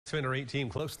Center 8 team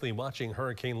closely watching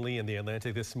Hurricane Lee in the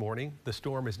Atlantic this morning. The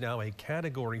storm is now a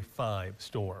Category 5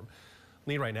 storm.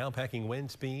 Lee right now packing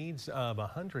wind speeds of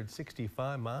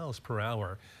 165 miles per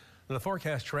hour. The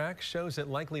forecast track shows it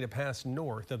likely to pass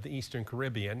north of the eastern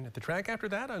Caribbean. The track after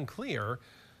that unclear.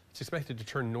 It's expected to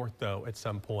turn north though at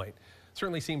some point.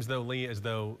 Certainly seems though, Lee, as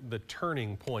though the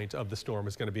turning point of the storm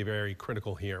is going to be very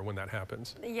critical here when that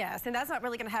happens. Yes, and that's not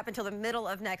really going to happen until the middle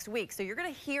of next week. So you're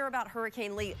going to hear about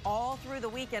Hurricane Lee all through the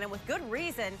weekend, and with good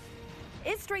reason.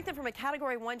 It strengthened from a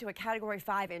Category 1 to a Category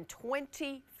 5 in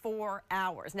 24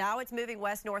 hours. Now it's moving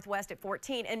west-northwest at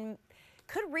 14 and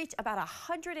could reach about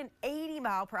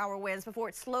 180-mile-per-hour winds before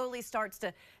it slowly starts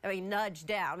to nudge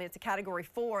down. It's a Category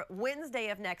 4 Wednesday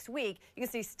of next week. You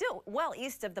can see still well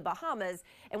east of the Bahamas,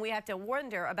 and we have to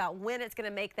wonder about when it's going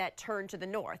to make that turn to the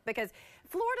north, because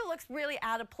Florida looks really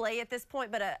out of play at this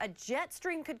point, but a jet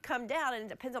stream could come down, and it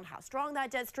depends on how strong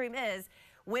that jet stream is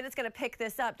when it's going to pick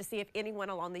this up to see if anyone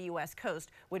along the U.S. coast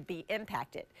would be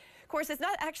impacted. Of course, it's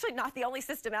not the only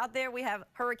system out there. We have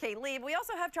Hurricane Lee, but we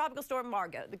also have Tropical Storm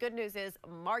Margot. The good news is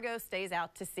Margot stays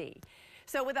out to sea.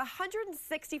 So with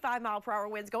 165-mile-per-hour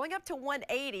winds going up to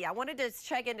 180, I wanted to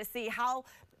check in to see how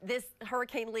this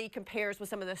Hurricane Lee compares with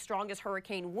some of the strongest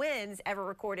hurricane winds ever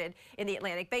recorded in the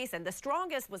Atlantic Basin. The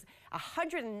strongest was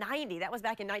 190. That was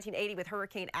back in 1980 with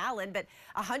Hurricane Allen, but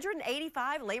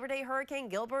 185 Labor Day Hurricane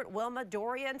Gilbert, Wilma,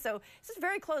 Dorian. So this is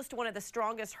very close to one of the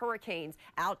strongest hurricanes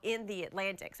out in the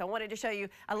Atlantic. So I wanted to show you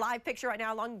a live picture right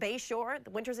now along Bayshore, the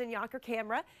Winters in Yonkers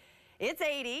camera. It's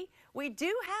 80. We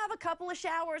do have a couple of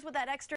showers with that extra